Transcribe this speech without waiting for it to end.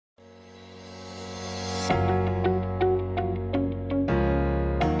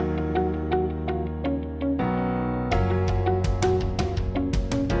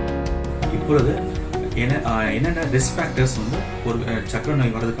இப்பொழுது என்னென்ன risk factors வந்து ஒரு சக்கரை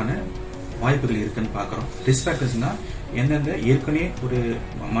நோய் வர்றதுக்கான வாய்ப்புகள் இருக்குன்னு பார்க்குறோம். ரிஸ்க் ஃபேக்டர்ஸ்னா எந்தெந்த ஏற்கனவே ஒரு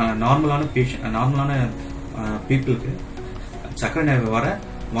நார்மலான பீப்புளுக்கு சக்கரை நோய் வர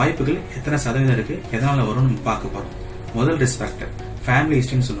வாய்ப்புகள் எத்தனை சதவீதம் இருக்கு, எதனால வரும்னு பார்க்க போறோம். முதல் ரிஸ்க் ஃபேக்டர் ஃபேமிலி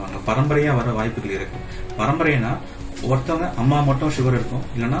ஹிஸ்டரின்னு சொல்லுவாங்க. பரம்பரையா வர வாய்ப்புகள் இருக்கு. பரம்பரைனா ஒருத்தவங்க அம்மா மட்டும் சுகர் இருக்கும்,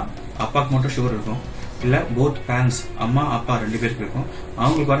 இல்லைன்னா அப்பாவுக்கு மட்டும் சுகர் இருக்கும், இல்ல போத் பேரண்ட்ஸ் அம்மா அப்பா 2 பேருக்கு இருக்கும்.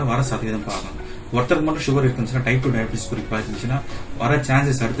 அவங்களுக்கு வர சதவீதம் பார்க்கணும். ஒருத்தருக்கு மட்டும் சுகர் இருந்துச்சுன்னா டைப் 2 டயபிட்டிஸ் குறிப்பா இருந்துச்சுன்னா வர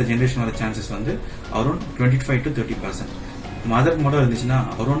சான்சஸ், அடுத்த ஜென்ரேஷன் வர சான்சஸ் வந்து அரௌண்ட் 25 to 30%. மதருக்கு மட்டும் இருந்துச்சுன்னா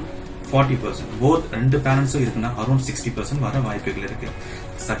அரௌண்ட் 40%. போத் 2 பேரண்ட்ஸும் இருக்குன்னா அரௌண்ட் 60% வர வாய்ப்புகள் இருக்கு.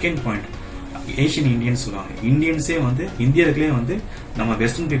 செகண்ட் பாயிண்ட், ஏஷியன் இந்தியன்ஸ் சொல்லுவாங்க. இந்தியன்ஸே வந்து இந்தியர்களே வந்து நம்ம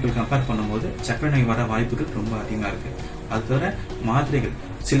வெஸ்டர்ன் பீப்புள் கம்பேர் பண்ணும்போது சக்கரை நோய் வர வாய்ப்புகள் ரொம்ப அதிகமா இருக்கு. அது தவிர மாத்திரைகள்,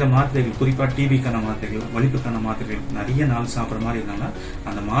 சில மாத்திரைகள் குறிப்பா டிபிக்கான மாத்திரைகள், வலிப்புக்கான மாத்திரைகள் நிறைய நாள் சாப்பிட்ற மாதிரி இருந்தாங்கன்னா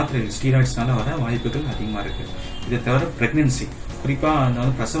அந்த மாத்திரைகள் ஸ்டீராய்ட்ஸ்னால வர வாய்ப்புகள் அதிகமா இருக்கு. இதை தவிர பிரெக்னன்சி, குறிப்பா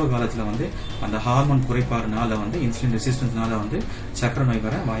பிரசவ காலத்துல வந்து அந்த ஹார்மோன் குறைபாடுனால வந்து இன்சுலின் ரெசிஸ்டன்ஸ்னால வந்து சக்கரை நோய்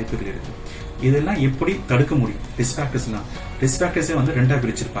வர வாய்ப்புகள் இருக்கு. இதெல்லாம் எப்படி தடுக்க முடியும்? ரிஸ்க் ஃபேக்டர்ஸே வந்து 2ஆ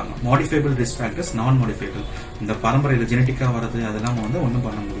பிரிச்சிருப்பாங்க. மாடிஃபைபிள் ரிஸ்க் ஃபேக்டர்ஸ், நான் மாடிஃபைபிள். இந்த பரம்பரையில ஜெனட்டிக்கா வர்றது அதெல்லாம் வந்து ஒன்றும்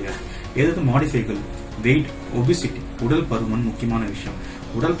பண்ண முடியாது. எது மாடிஃபைபிள்? வெயிட், ஒபிசிட்டி, உடல் பருமன் முக்கியமான விஷயம்.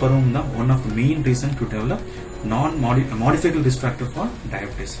 உடல் பருமன் தான் one of main reason to develop modifiable risk factor for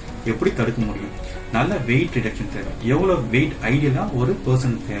diabetes. எப்படி தடுக்க முடியும்? நல்ல வெயிட் ரிடக்ஷன் தேவை. எவ்வளவு வெயிட் ஐடியலா ஒரு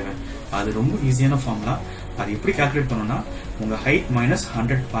பர்சன் தேவை? அது ரொம்ப ஈஸியான ஃபார்முலா. அது எப்படி கால்குலேட் பண்ணணும்னா உங்க ஹைட் மைனஸ்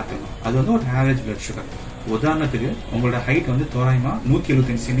 100 பார்த்துக்கணும். அது வந்து ஒரு ஆவரேஜ் பிளட் சுகர். உதாரணத்துக்கு உங்களோட ஹைட் வந்து தோராயமா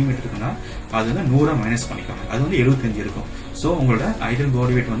 175 சென்டிமீட்டர் இருக்குன்னா அது வந்து 100 மைனஸ் பண்ணிக்கோங்க. அது வந்து 75 இருக்கும். ஸோ உங்களோட ஐடியல்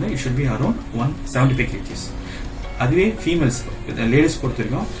பாடி வெயிட் வந்து it should be around 175 kgs. அதுவே ஃபீமேல்ஸ், லேடிஸ் பொறுத்த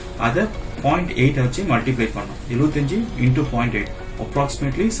வரைக்கும் அதை 0.8 வச்சு மல்டிப்ளை பண்ணும். 75 into 0.8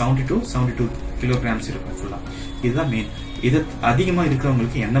 அப்ராக்சிமேட்லி 72 kilograms இருக்கும் ஃபுல்லா. இதுதான் மெயின். இது அதிகமா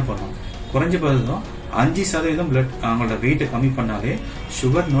இருக்கிறவங்களுக்கு என்ன பண்ணும்? குறைஞ்சபட்சம் 5% பிளட் அவங்களோட வெயிட்டை கம்மி பண்ணாலே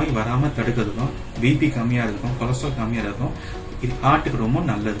சுகர் நோய் வராம தடுக்கிறதுக்கும், பிபி கம்மியா இருக்கும், கொலஸ்ட்ரால் கம்மியா இருக்கும். இது ஹார்ட்டுக்கு ரொம்ப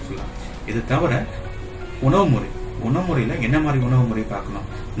நல்லது ஃபுல்லா. இதை தவிர உணவு முறையில என்ன மாதிரி உணவு முறை பார்க்கணும்?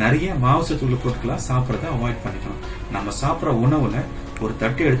 நிறைய மாவுசத்து உள்ள பொருட்களா சாப்பிடறத அவாய்ட் பண்ணிக்கணும். நம்ம சாப்பிட்ற உணவுல ஒரு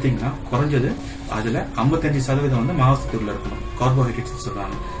தட்டு எடுத்தீங்கன்னா குறைஞ்சது அதுல 55% வந்து மாவுசத்து உள்ள இருக்கணும், கார்போஹைட்ரேட்ஸ்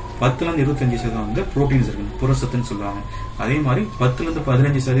சொல்றாங்க. 10-25% வந்து புரோட்டீன்ஸ் இருக்கணும், புரசத்துன்னு சொல்லுவாங்க. அதே மாதிரி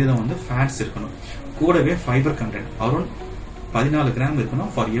 10-15% வந்து ஃபேட்ஸ் இருக்கணும். கூடவே ஃபைபர் கண்டென்ட் அரௌண்ட் 14 கிராம்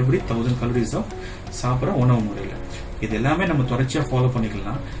இருக்கணும் ஃபார் எவ்ரி 1000 கலோரிஸ் ஆஃப் சாப்பிட்ற உணவு முறையில. இது எல்லாமே நம்ம தொடர்ச்சியா ஃபாலோ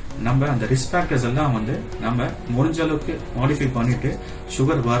பண்ணிக்கலாம். நம்ம அந்த ரிஸ்க் ஃபேக்டர்ஸ் எல்லாம் வந்து நம்ம முடிஞ்ச அளவுக்கு மாடிஃபை பண்ணிட்டு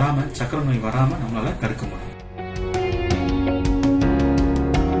சுகர் வராம, சக்கரை நோய் வராம நம்மளால தடுக்க முடியும்.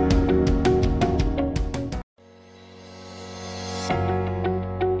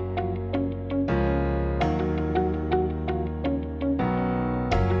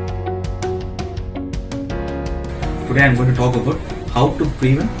 Today I am going to talk about how to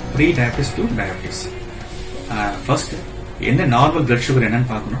prevent pre-diabetes to diabetes. First, என்ன நார்மல் பிளட் சுகர் என்னன்னு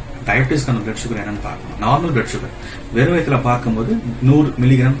பார்க்கணும், டயபிட்டிஸ்க்கான பிளட் சுகர் என்னன்னு பார்க்கணும். நார்மல் பிளட் சுகர் வெறும் வயிற்றுல பார்க்கும்போது 100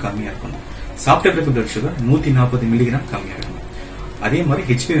 மில்லிகிராம் கம்மியா இருக்கணும். சாப்பிட்ட பிறகு பிளட் சுகர் 140 மில்லிகிராம் கம்மியா இருக்கணும். அதே மாதிரி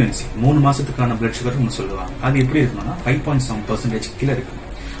ஹெச்பிஎன்சி 3 மாசத்துக்கான பிளட் சுகர் சொல்லுவாங்க. அது எப்படி இருக்கணும்னா 5.7% கீழே இருக்கும்.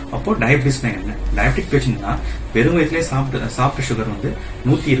 அப்போ டயபிட்டிஸ்னா என்ன? டயபிட்டிக் பேஷண்ட்னா வெறும் வயசுலேயே சாப்பிட்ட சுகர் வந்து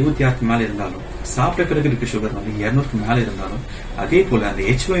 126 மேல இருந்தாலும், சாப்பிட்ட பிறகு இருக்க சுகர் வந்து 200 மேல இருந்தாலும், அதே போல அந்த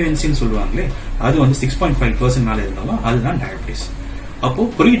ஹெச்பிஎன்சின்னு சொல்லுவாங்களே அது வந்து 6.5% மேல இருந்தாலும் அதுதான் டயபிட்டிஸ். அப்போ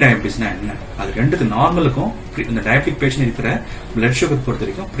ப்ரீ டயபிட்டிஸ்னா என்ன? அது ரெண்டுக்கு நார்மலுக்கும் இந்த டயபிட்டிக் பேஷண்ட் இருக்கிற பிளட் சுகர் பொறுத்த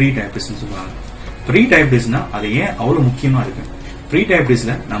வரைக்கும் ப்ரீ டயபிட்டிஸ் சொல்லுவாங்க. ப்ரீ டயபிட்டிஸ்னா அது ஏன் அவ்வளவு முக்கியமா இருக்கு? ப்ரீ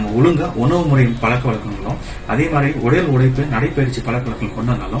டயபிட்டிஸ்ல நம்ம ஒழுங்கா உணவு முறை பழக்க வழக்கங்களும், அதே மாதிரி உடல் உழைப்பு, நடைபயிற்சி பழக்க வழக்கங்கள்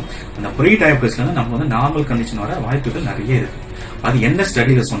கொண்டாலும் அந்த ப்ரீ டயபிட்டிஸ்ல நம்ம வந்து நார்மல் கண்டிஷன் வர வாய்ப்புகள் நிறைய இருக்கு. அது என்ன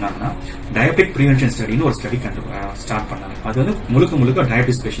ஸ்டடியில சொன்னாங்கன்னா டயபெட்டிக் ப்ரிவென்ஷன் ஸ்டடின்னு ஒரு ஸ்டடி ஸ்டார்ட் பண்ணாங்க. அது வந்து முழுக்க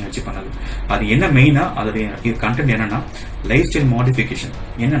டயபிட்டிஸ் பேஷண்ட் வச்சு பண்ணாங்க. அது என்ன மெயினா அதோட கண்டென்ட் என்னன்னா லைஃப் ஸ்டைல் மாடிஃபிகேஷன்.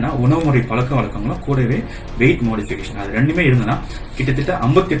 என்னன்னா உணவு முறை பழக்க வழக்கங்களும் கூடவே வெயிட் மாடிஃபிகேஷன். அது ரெண்டுமே இருந்ததுன்னா கிட்டத்தட்ட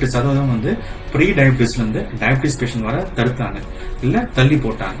 58% வந்து ப்ரீ டயபிட்டிஸ்ல இருந்து டயபிட்டிஸ் பேஷண்ட் வர தடுத்தாங்க, இல்ல தள்ளி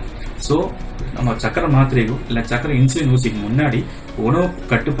போட்டாங்க. சோ நம்ம சக்கரை மாத்திரையோ இல்ல சக்கரை இன்சுலின் ஊசிக்கு முன்னாடி உணவு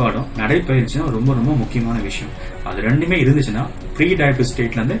கட்டுப்பாடும் நடைபயிற்சியும் ரொம்ப ரொம்ப முக்கியமான விஷயம். அது ரெண்டுமே இருந்துச்சுன்னா ப்ரீ டயபிட்டிஸ்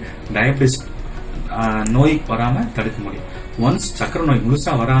ஸ்டேட்ல இருந்து டயபிட்டிஸ் நோய் வராம தடுக்க முடியும். ஒன்ஸ் சக்கரை நோய்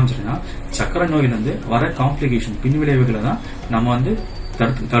முழுசா வர ஆரம்பிச்சுன்னா சக்கரை நோயில இருந்து வர காம்ப்ளிகேஷன், பின்விளைவுகளை தான் நம்ம வந்து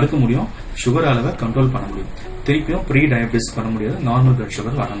தடுக்க முடியும், சுகர் அளவை கண்ட்ரோல் பண்ண முடியும். திருப்பியும் ப்ரீ டயபிட்டிஸ் பண்ண முடியாது, நார்மல் பிளட்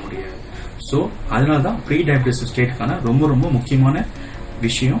சுகர் வர முடியாது. சோ அதனாலதான் ப்ரீ டயபிட்டிஸ் ஸ்டேட்டுக்கான ரொம்ப ரொம்ப முக்கியமான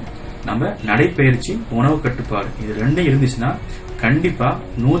விஷயம் நம்ம நடைப்பயிற்சி, உணவு கட்டுப்பாடு இது ரெண்டும் இருந்துச்சுன்னா கண்டிப்பா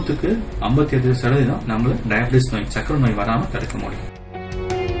 100க்கு 58% நம்மள டயபெட்டிஸ் நோய், சக்கரை நோய் வராம தடுக்க முடியும்.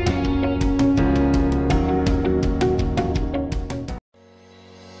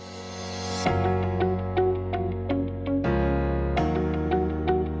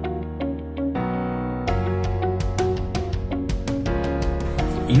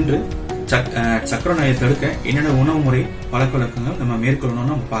 இன்று சக்கரை நோயை தடுக்க என்னென்ன உணவு முறை பழக்கவழக்கங்கள் நம்ம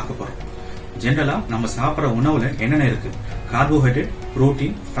மேற்கொள்ளணும்னு நம்ம பார்க்க போறோம். ஜெனரலா நம்ம சாப்பிட்ற உணவுல என்னென்ன இருக்கு? Carbohydrate,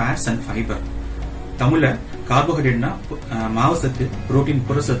 protein, fats and fibre. தமிழ்ல கார்போஹைட்ரேட்னா மாவு சத்து, புரோட்டீன்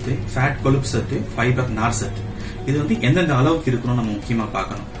புரசத்து, ஃபேட் கொழுப்பு சத்து, ஃபைபர் நார் சத்து. இது எந்தெந்த அளவுக்கு இருக்கணும் நம்ம முக்கியமா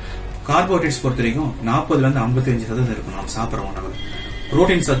பார்க்கணும். கார்போஹைட்ரேட்ஸ் பொறுத்த வரைக்கும் 40ல இருந்து 55% இருக்கணும் நம்ம சாப்பிட்ற உணவு.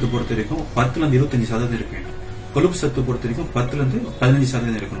 புரோட்டீன் சத்து பொறுத்த வரைக்கும் 10ல இருந்து 25% இருக்கு. கொழுப்பு சத்து பொறுத்த வரைக்கும் 10ல இருந்து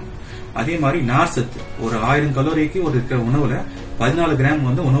 15% இருக்கணும். அதே மாதிரி நார் சத்து, ஒரு 1000 கலோரிக்கு ஒரு இருக்கிற உணவுல 14 கிராம்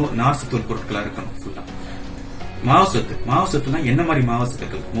உணவு நார் சத்து பொருட்களா இருக்கணும். ஃபுல்லா மாவு சத்துனா என்ன மாதிரி மாவு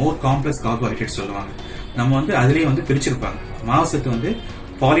சத்துக்கள்? மோர் காம்ப்ளெக்ஸ் கார்போஹைட்ரேட் சொல்லுவாங்க. நம்ம அதுலயே பிரிச்சிருப்பாங்க. மாவு சத்து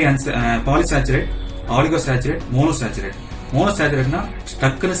பாலிசாச்சுரேட், ஆலிகோசாச்சுரேட், மோனோசாச்சுரேட். மோனோசாச்சுரேட்னா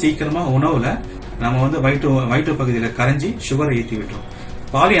டக்குன்னு சீக்கிரமா உணவுல நம்ம வயிற்று பகுதியில கரைஞ்சி சுகரை ஏற்றி விட்டுரும்.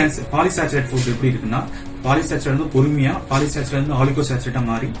 பாலிசாச்சுரேட் ஃபுட் எப்படி இருக்குன்னா, பாலிசாச்சுரேட் பொறுமையா பாலிசாச்சுரேட் ஆலிகோசாச்சுரேட்டா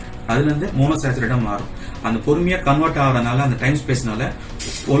மாறி அதுல இருந்து மோனோசாச்சுரேட்டா மாறும். அந்த பொறுமையா கன்வெர்ட் ஆகிறதுனால, அந்த டைம் ஸ்பேஸ்னால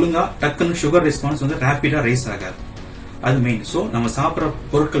ஒழுங்கா டக்குன்னு சுகர் ரெஸ்பான்ஸ் ரேபிடா ரைஸ் ஆகாது. அது மெயின். சோ நம்ம சாப்பிட்ற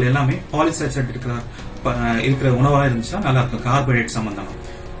பொருட்கள் எல்லாமே பாலிசாச்சுரேட் இருக்கிற உணவா இருந்துச்சுன்னா நல்லா இருக்கும். கார்போஹைட்ரேட் சம்பந்தமா,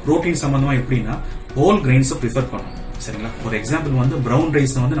 புரோட்டீன் சம்பந்தமா எப்படின்னா ஹோல் கிரெயின்ஸ் ப்ரிஃபர் பண்ணும். சரிங்களா? ஒரு எக்ஸாம்பிள் பிரவுன்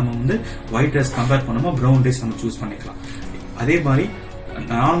ரைஸ் நம்ம ஒயிட் ரைஸ் கம்பேர் பண்ணாம பிரவுன் ரைஸ் நம்ம சூஸ் பண்ணிக்கலாம். அதே மாதிரி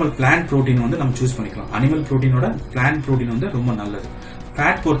நார்மல் பிளான்ட் புரோட்டீன் நம்ம சூஸ் பண்ணிக்கலாம். அனிமல் புரோட்டீனோட பிளான்ட் புரோட்டீன் ரொம்ப நல்லது.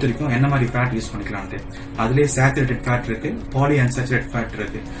 ஃபேட் பொறுத்த வரைக்கும் என்ன மாதிரி ஃபேட் யூஸ் பண்ணிக்கலாம்? அதுலயே சேச்சுரேட்டட் ஃபேட் இருக்கு, பாலி அன்சாச்சுரேட் ஃபேட்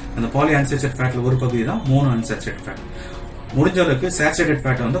இருக்கு. அந்த பாலி அன்சாச்சுரேட் ஃபேட்ல ஒரு பகுதி தான் மோனோ அன்சாச்சுரேட் ஃபேட். முடிஞ்ச அளவுக்கு சேச்சுரேட்டட்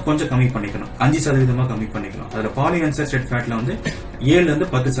ஃபேட் கொஞ்சம் கம்மி பண்ணிக்கணும். 5% கம்மி பண்ணிக்கலாம். அதுல பாலி அன்சாச்சுரேட் ஃபேட்ல 7ல இருந்து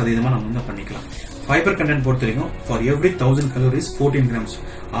 10% நம்ம பண்ணிக்கலாம். ஃபைபர் கண்டென்ட் பொறுத்த வரைக்கும் for every 1000 calories 14 grams.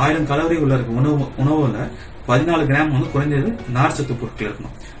 1000 calorie உள்ள உணவுல 14 கிராம் குறைஞ்சது நார் சத்து பொருட்கள்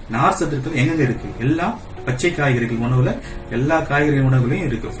இருக்கணும். நார் சத்து இருக்கிறது எங்க இருக்கு? எல்லா பச்சை காய்கறிகள் உணவுல, எல்லா காய்கறி உணவுலையும்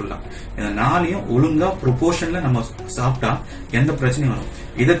இருக்கு. ஃபுல்லா இந்த 4ஐயும் ஒழுங்கா ப்ரொபோர்ஷன்ல நம்ம சாப்பிட்டா எந்த பிரச்சனையும் வரும்.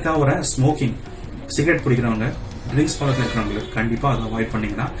 இதை தவிர ஸ்மோக்கிங், சிகரெட் பிடிக்கிறவங்க, ட்ரிங்க்ஸ் பழக்கம் இருக்கிறவங்களுக்கு கண்டிப்பா அதை அவாய்ட்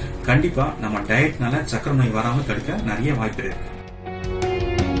பண்ணீங்கன்னா கண்டிப்பா நம்ம டயட்னால சக்கரை நோய் வராம தடுக்க நிறைய வாய்ப்பு இருக்கு.